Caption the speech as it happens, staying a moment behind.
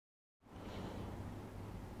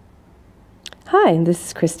Hi, this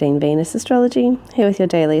is Christine, Venus Astrology, here with your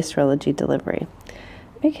daily astrology delivery.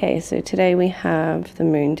 Okay, so today we have the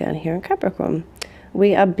moon down here in Capricorn.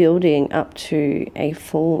 We are building up to a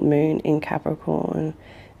full moon in Capricorn.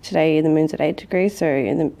 Today the moon's at 8 degrees, so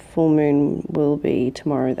the full moon will be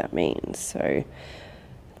tomorrow, that means. So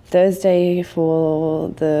Thursday for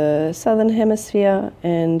the southern hemisphere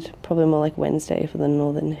and probably more like Wednesday for the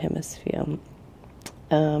northern hemisphere.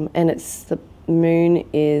 And the moon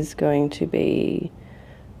is going to be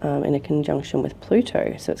in a conjunction with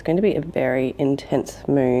Pluto, so it's going to be a very intense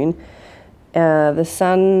moon. The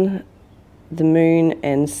sun, the moon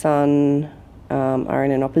and sun are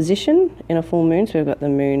in an opposition in a full moon, so we've got the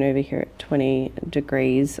moon over here at 20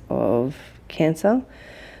 degrees of Cancer,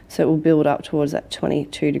 so it will build up towards that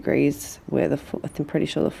 22 degrees where I'm pretty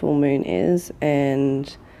sure the full moon is,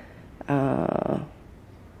 and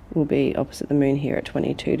will be opposite the moon here at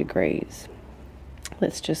 22 degrees.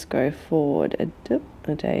 Let's just go forward a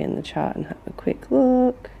day in the chart and have a quick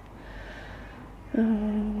look.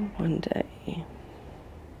 One day.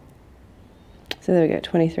 So there we go,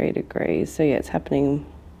 23 degrees. So yeah, it's happening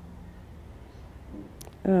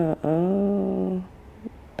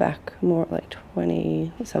back more like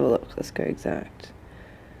 20. Let's have a look. Let's go exact.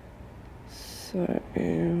 So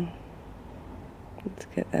let's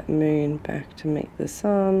get that moon back to meet the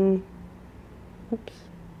sun. Oops.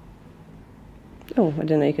 Oh, I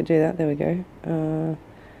didn't know you could do that. There we go.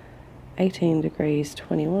 18 degrees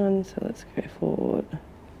 21, so let's go forward.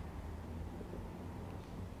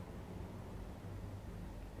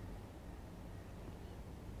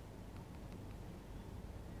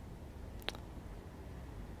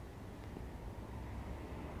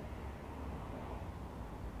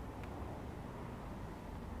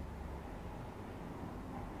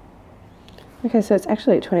 Okay, so it's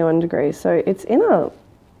actually at 21 degrees, so it's in a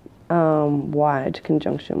wide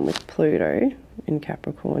conjunction with Pluto in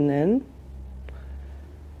Capricorn then.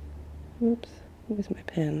 Oops, where's my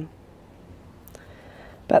pen?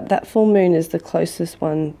 But that full moon is the closest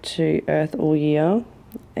one to Earth all year,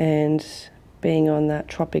 and being on that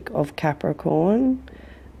Tropic of Capricorn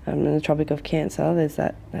and the Tropic of Cancer, there's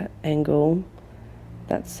that angle.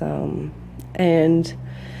 That's and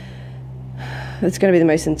it's going to be the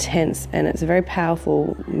most intense, and it's a very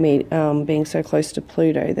powerful being so close to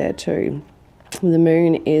Pluto there too. The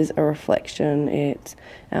moon is a reflection. It's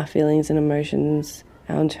our feelings and emotions,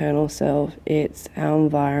 our internal self, it's our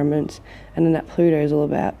environment, and then that Pluto is all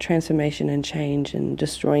about transformation and change and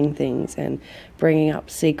destroying things and bringing up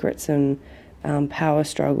secrets and power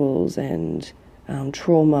struggles and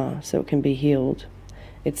trauma so it can be healed.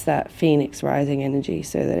 It's that phoenix rising energy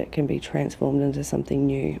so that it can be transformed into something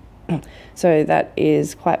new. So that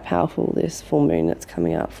is quite powerful, this full moon that's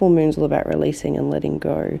coming up. Full moon's all about releasing and letting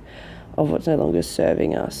go of what's no longer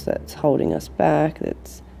serving us, that's holding us back,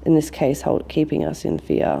 that's, in this case, keeping us in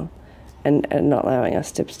fear and not allowing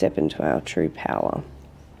us to step into our true power.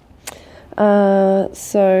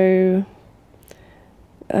 So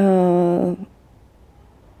the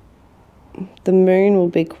moon will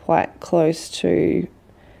be quite close to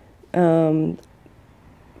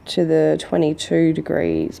the 22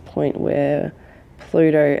 degrees point where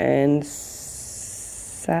Pluto and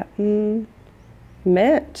Saturn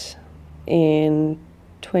met in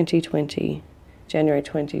 2020, January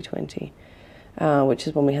 2020, which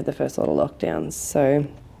is when we had the first lot of lockdowns. So,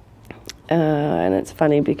 and it's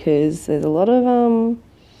funny because there's a lot of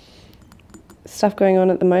stuff going on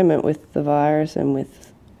at the moment with the virus and with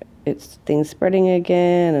things spreading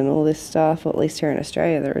again and all this stuff, or at least here in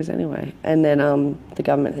Australia there is anyway. And then the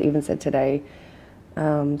government even said today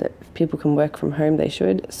that if people can work from home, they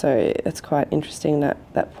should. So it's quite interesting that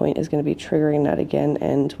that point is going to be triggering that again,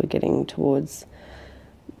 and we're getting towards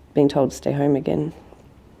being told to stay home again.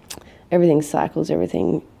 Everything cycles,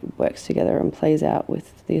 everything works together and plays out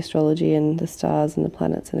with the astrology and the stars and the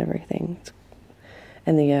planets and everything,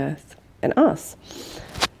 and the earth and us.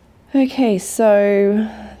 Okay, so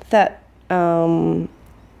that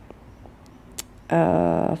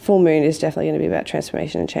full moon is definitely going to be about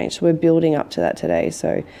transformation and change. So we're building up to that today.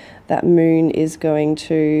 So that moon is going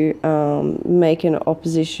to make an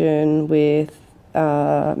opposition with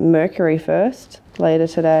Mercury first, later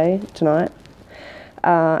tonight.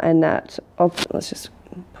 And that, let's just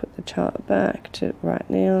put the chart back to right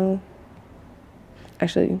now.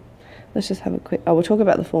 Actually, let's just have a quick, we'll talk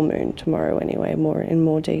about the full moon tomorrow anyway, in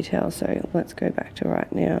more detail. So let's go back to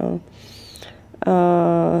right now.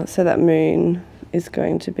 So that moon is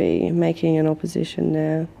going to be making an opposition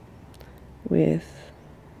there with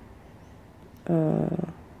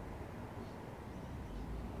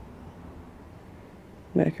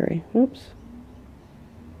Mercury. Oops.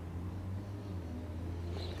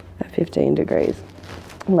 15 degrees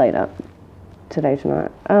later today,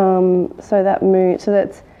 tonight. So that moon, so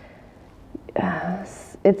that's,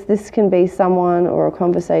 this can be someone or a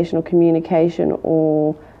conversation or communication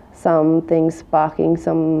or something sparking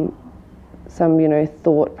some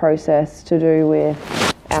thought process to do with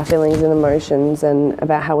our feelings and emotions, and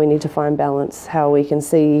about how we need to find balance, how we can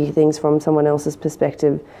see things from someone else's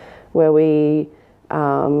perspective, where we,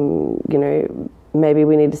 maybe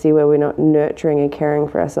we need to see where we're not nurturing and caring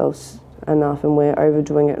for ourselves enough and we're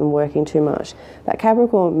overdoing it and working too much. That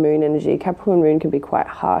Capricorn moon energy, Capricorn moon can be quite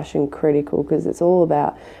harsh and critical because it's all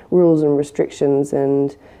about rules and restrictions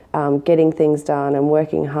and getting things done and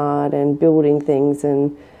working hard and building things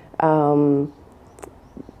and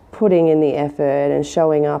putting in the effort and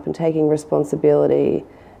showing up and taking responsibility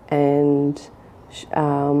and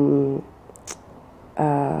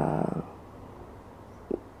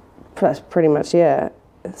that's pretty much, yeah.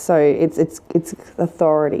 So it's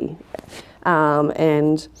authority,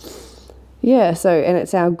 and yeah. So and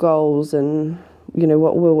it's our goals and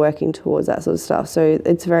what we're working towards, that sort of stuff. So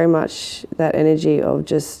it's very much that energy of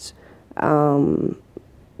just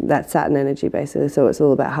that Saturn energy basically. So it's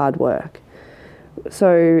all about hard work.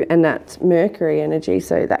 So, and that's Mercury energy.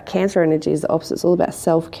 So that Cancer energy is the opposite. It's all about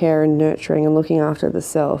self-care and nurturing and looking after the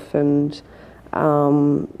self, and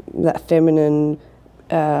that feminine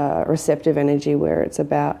receptive energy where it's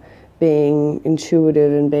about being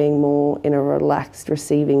intuitive and being more in a relaxed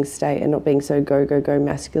receiving state and not being so go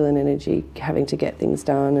masculine energy, having to get things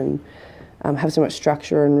done and have so much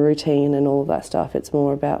structure and routine and all of that stuff. It's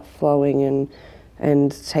more about flowing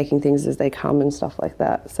and taking things as they come and stuff like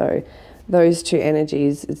that. So those two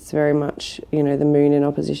energies, it's very much, the moon in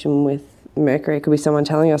opposition with Mercury. It could be someone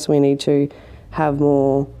telling us we need to have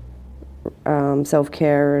more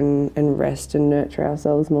self-care and rest and nurture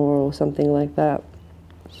ourselves more or something like that,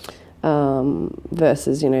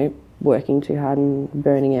 versus, working too hard and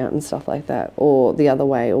burning out and stuff like that, or the other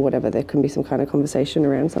way or whatever. There can be some kind of conversation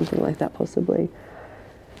around something like that possibly.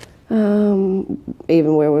 Even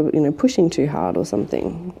where we're, pushing too hard or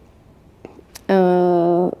something.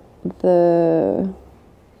 What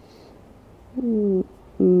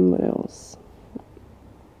else?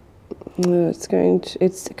 It's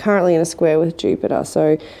currently in a square with Jupiter.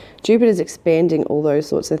 So Jupiter's expanding all those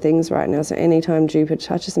sorts of things right now. So anytime Jupiter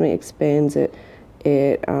touches something, expands it.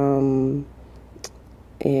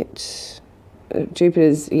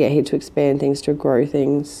 Jupiter's here to expand things, to grow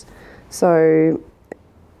things. So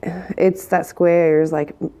it's that square is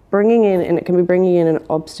like bringing in, and it can be bringing in an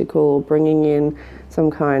obstacle, bringing in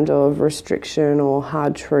some kind of restriction or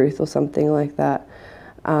hard truth or something like that,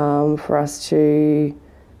 for us to,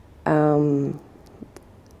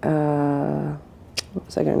 what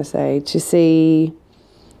was I going to say? To see,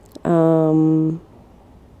 I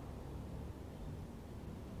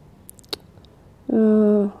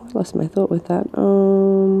lost my thought with that.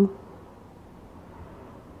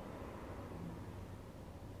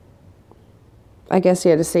 I guess,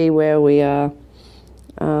 to see where we are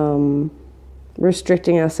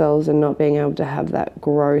restricting ourselves and not being able to have that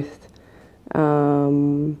growth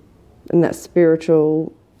and that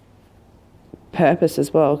spiritual purpose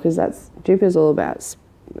as well, because Jupiter's all about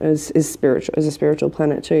is spiritual, is a spiritual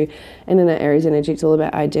planet too, and in that Aries energy it's all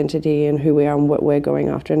about identity and who we are and what we're going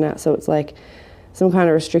after and that. So it's like some kind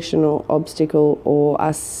of restriction or obstacle, or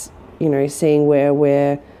us seeing where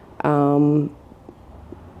we're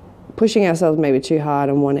pushing ourselves maybe too hard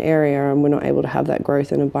in one area and we're not able to have that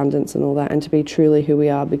growth and abundance and all that, and to be truly who we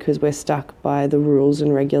are, because we're stuck by the rules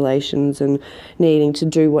and regulations and needing to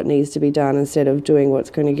do what needs to be done instead of doing what's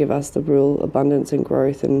going to give us the real abundance and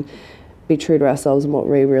growth, and be true to ourselves and what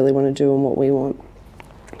we really want to do and what we want.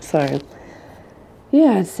 So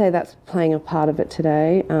yeah, I'd say that's playing a part of it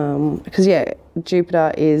today, because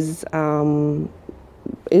Jupiter is wanting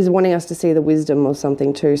us to see the wisdom of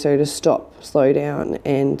something too, so to stop, slow down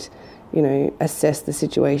and assess the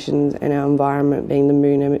situations and our environment, being the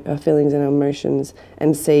moon, our feelings and our emotions,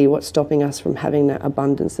 and see what's stopping us from having that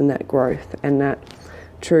abundance and that growth and that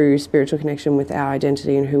true spiritual connection with our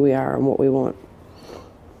identity and who we are and what we want.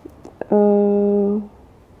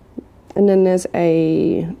 And then there's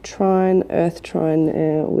a trine, earth trine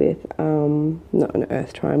with, not an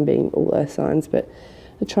earth trine being all earth signs, but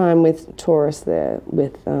a trine with Taurus there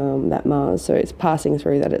with that Mars. So it's passing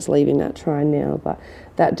through that, it's leaving that trine now, but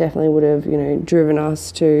that definitely would have, driven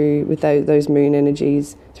us to, with those moon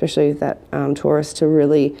energies, especially with that Taurus, to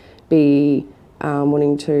really be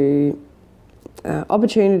wanting to,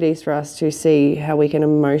 opportunities for us to see how we can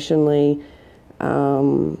emotionally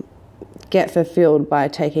get fulfilled by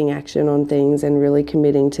taking action on things and really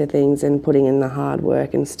committing to things and putting in the hard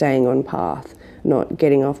work and staying on path not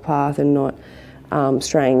getting off path and not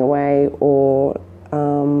straying away, or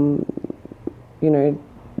you know,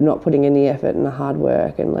 not putting in the effort and the hard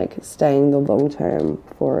work and like staying the long term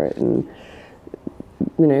for it, and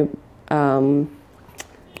you know,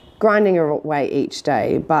 grinding away each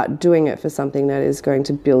day, but doing it for something that is going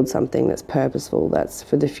to build something that's purposeful, that's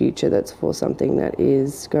for the future, that's for something that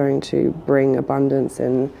is going to bring abundance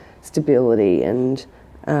and stability, and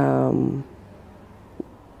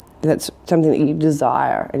that's something that you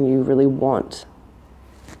desire and you really want.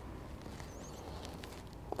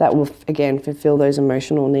 That will, again, fulfill those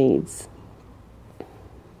emotional needs.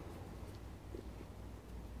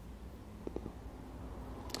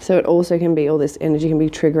 So it also can be, all this energy can be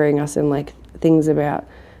triggering us in like things about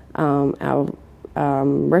our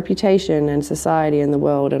reputation and society and the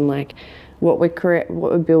world, and like what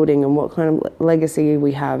we're building and what kind of legacy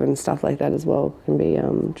we have and stuff like that as well can be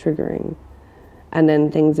triggering. And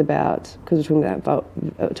then things about, because we're talking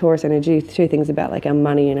about Taurus energy, two things about like our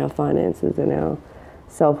money and our finances and our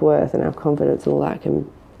self-worth and our confidence, all that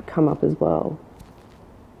can come up as well.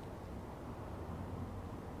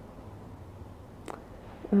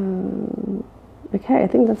 Okay, I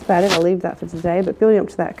think that's about it. I'll leave that for today. But building up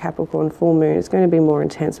to that Capricorn full moon, it's going to be more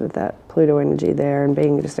intense with that Pluto energy there, and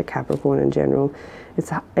being just a Capricorn in general.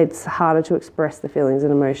 It's harder to express the feelings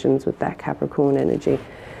and emotions with that Capricorn energy.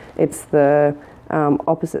 It's the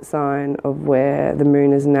opposite sign of where the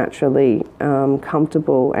moon is naturally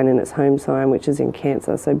comfortable and in its home sign, which is in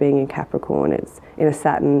Cancer. So being in Capricorn, it's in a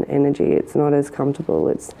Saturn energy. It's not as comfortable.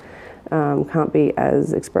 It's can't be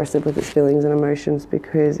as expressive with its feelings and emotions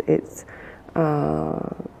because it's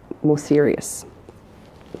more serious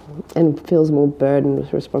and feels more burdened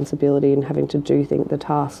with responsibility and having to do the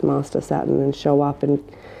taskmaster Saturn and show up and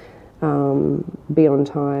be on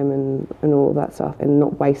time and all that stuff, and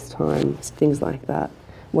not waste time, things like that,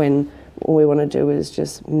 when all we want to do is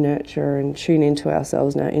just nurture and tune into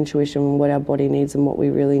ourselves and our intuition and what our body needs and what we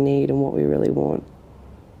really need and what we really want.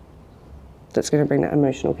 That's going to bring that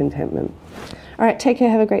emotional contentment. All right, take care,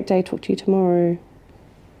 have a great day, talk to you tomorrow.